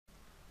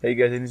Hey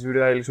guys, in this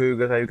video I'll show you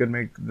guys how you can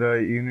make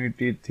the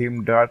Unity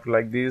theme dark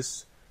like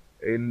this.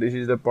 And this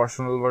is the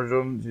personal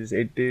version. This is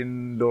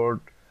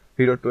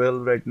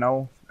 18.3.12 right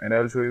now, and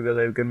I'll show you guys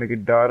how you can make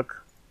it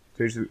dark.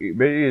 So it's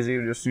very easy.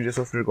 You just need a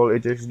software called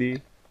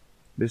HXD.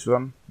 This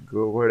one.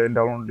 Go ahead and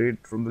download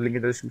it from the link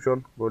in the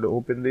description. Go to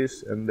open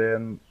this, and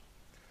then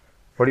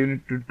what you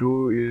need to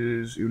do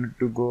is you need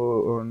to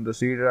go on the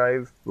C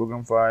drive,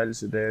 program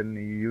files, then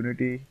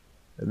Unity,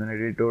 and then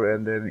editor,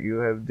 and then you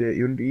have the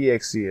Unity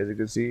exe. As you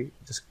can see,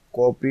 just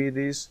copy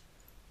this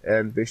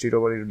and paste it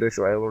over your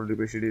desktop. I have already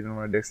pasted it on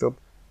my desktop,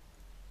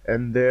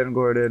 and then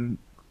go ahead and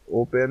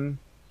open,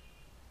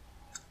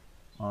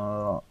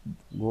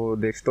 go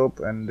desktop,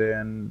 and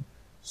then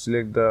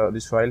select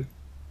this file,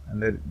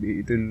 and then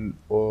it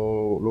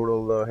will load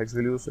all the hex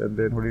values. And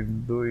then what you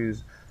do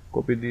is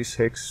copy this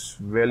hex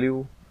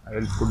value. I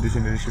will put this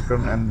in the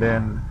description, and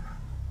then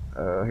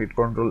hit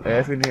Ctrl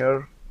F in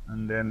here,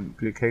 and then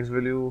click hex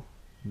value,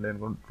 and then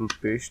Ctrl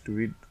paste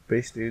with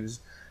paste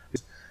is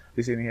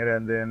this in here,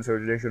 and then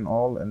search direction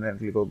all, and then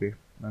click OK,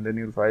 and then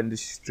you'll find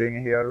this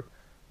string here.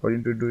 What you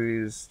need to do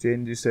is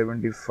change this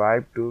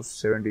 75 to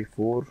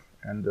 74,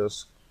 and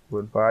just go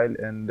and file,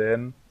 and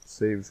then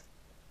save.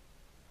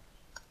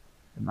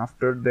 And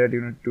after that you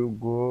need to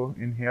go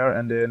in here,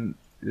 and then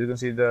you can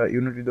see the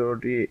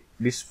unity.a.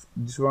 This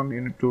one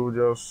you need to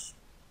just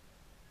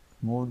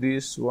move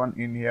this one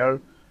in here,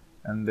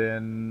 and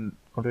then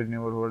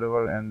continue or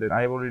whatever. And then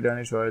I've already done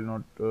it, so I'll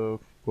not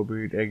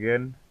copy it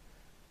again.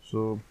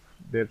 So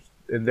that's,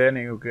 and then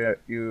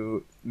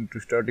you need to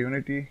start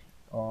Unity.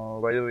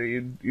 By the way,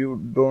 you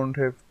don't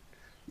have,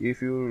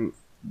 if you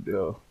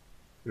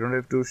don't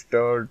have to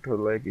start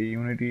like a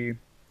Unity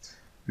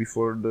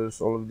before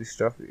this all of this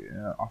stuff.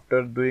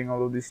 After doing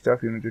all of this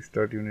stuff, you need to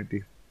start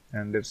Unity,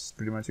 and that's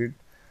pretty much it.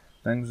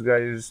 Thanks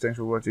guys, thanks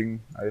for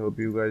watching. I hope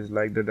you guys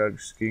like the dark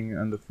skin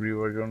and the free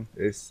version.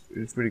 It's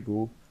pretty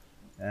cool.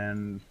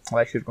 And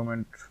like, share,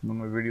 comment on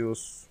my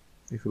videos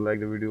if you like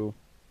the video,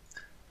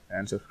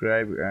 and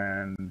subscribe,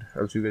 and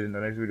I'll see you guys in the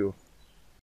next video.